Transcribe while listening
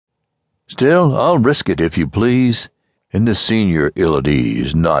Still, I'll risk it if you please. And the senior ill at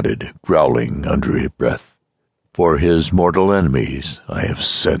ease nodded, growling under his breath. For his mortal enemies I have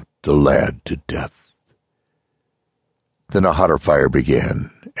sent the lad to death. Then a hotter fire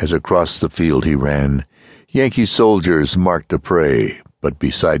began, as across the field he ran. Yankee soldiers marked the prey, but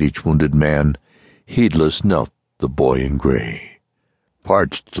beside each wounded man, heedless knelt the boy in gray.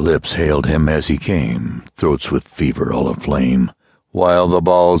 Parched lips hailed him as he came, throats with fever all aflame. While the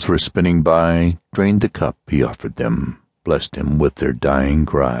balls were spinning by, drained the cup he offered them, blessed him with their dying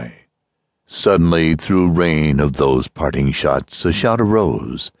cry. Suddenly, through rain of those parting shots, a shout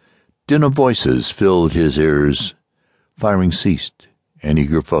arose. Din of voices filled his ears. Firing ceased, and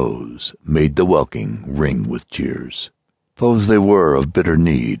eager foes made the welkin ring with cheers. Foes they were of bitter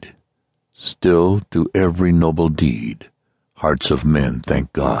need. Still, to every noble deed, hearts of men,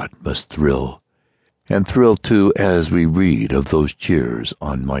 thank God, must thrill, and thrill too as we read of those cheers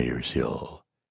on Myers Hill.